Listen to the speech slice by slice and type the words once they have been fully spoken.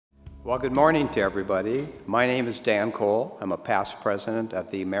Well, good morning to everybody. My name is Dan Cole. I'm a past president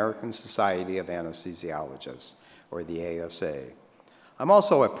of the American Society of Anesthesiologists, or the ASA. I'm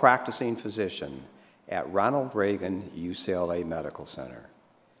also a practicing physician at Ronald Reagan UCLA Medical Center.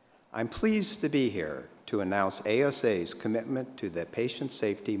 I'm pleased to be here to announce ASA's commitment to the Patient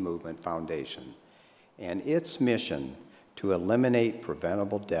Safety Movement Foundation and its mission to eliminate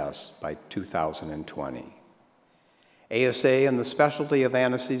preventable deaths by 2020. ASA and the specialty of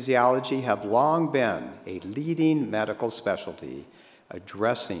anesthesiology have long been a leading medical specialty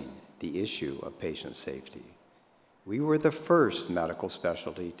addressing the issue of patient safety. We were the first medical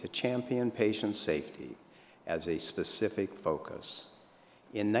specialty to champion patient safety as a specific focus.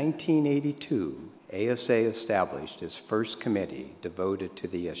 In 1982, ASA established its first committee devoted to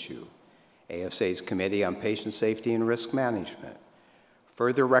the issue, ASA's Committee on Patient Safety and Risk Management.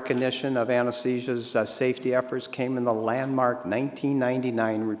 Further recognition of anesthesia's safety efforts came in the landmark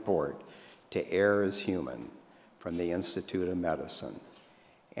 1999 report, To Err is Human, from the Institute of Medicine,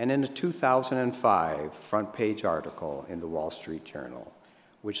 and in a 2005 front-page article in the Wall Street Journal,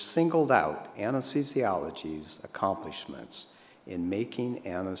 which singled out anesthesiology's accomplishments in making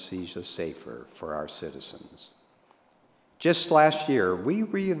anesthesia safer for our citizens. Just last year, we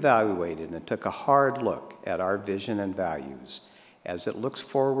reevaluated and took a hard look at our vision and values as it looks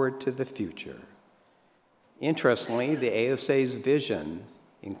forward to the future. Interestingly, the ASA's vision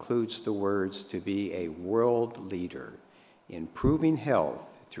includes the words to be a world leader, improving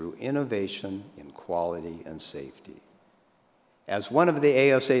health through innovation in quality and safety. As one of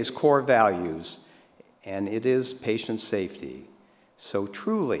the ASA's core values, and it is patient safety, so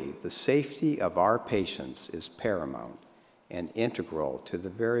truly the safety of our patients is paramount and integral to the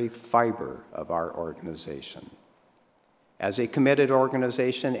very fiber of our organization. As a committed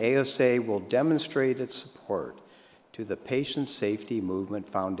organization, ASA will demonstrate its support to the Patient Safety Movement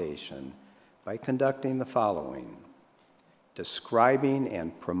Foundation by conducting the following: describing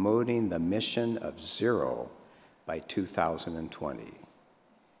and promoting the mission of zero by 2020,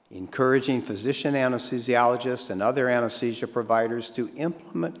 encouraging physician anesthesiologists and other anesthesia providers to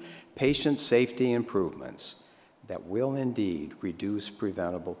implement patient safety improvements that will indeed reduce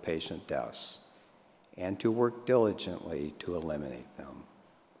preventable patient deaths, and to work diligently to eliminate them.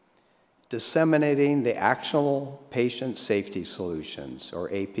 Disseminating the actionable patient safety solutions, or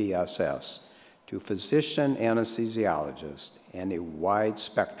APSS, to physician anesthesiologists and a wide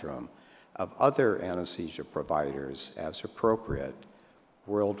spectrum of other anesthesia providers as appropriate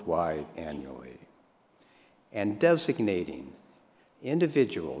worldwide annually. And designating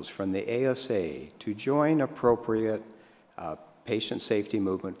individuals from the ASA to join appropriate Patient Safety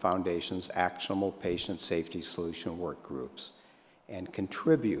Movement Foundation's actionable patient safety solution work groups and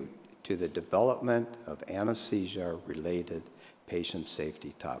contribute to the development of anesthesia-related patient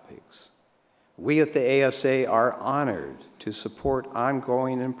safety topics. We at the ASA are honored to support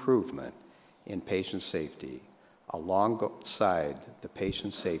ongoing improvement in patient safety alongside the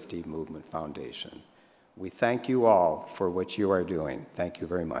Patient Safety Movement Foundation. We thank you all for what you are doing. Thank you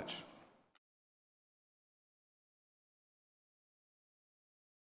very much.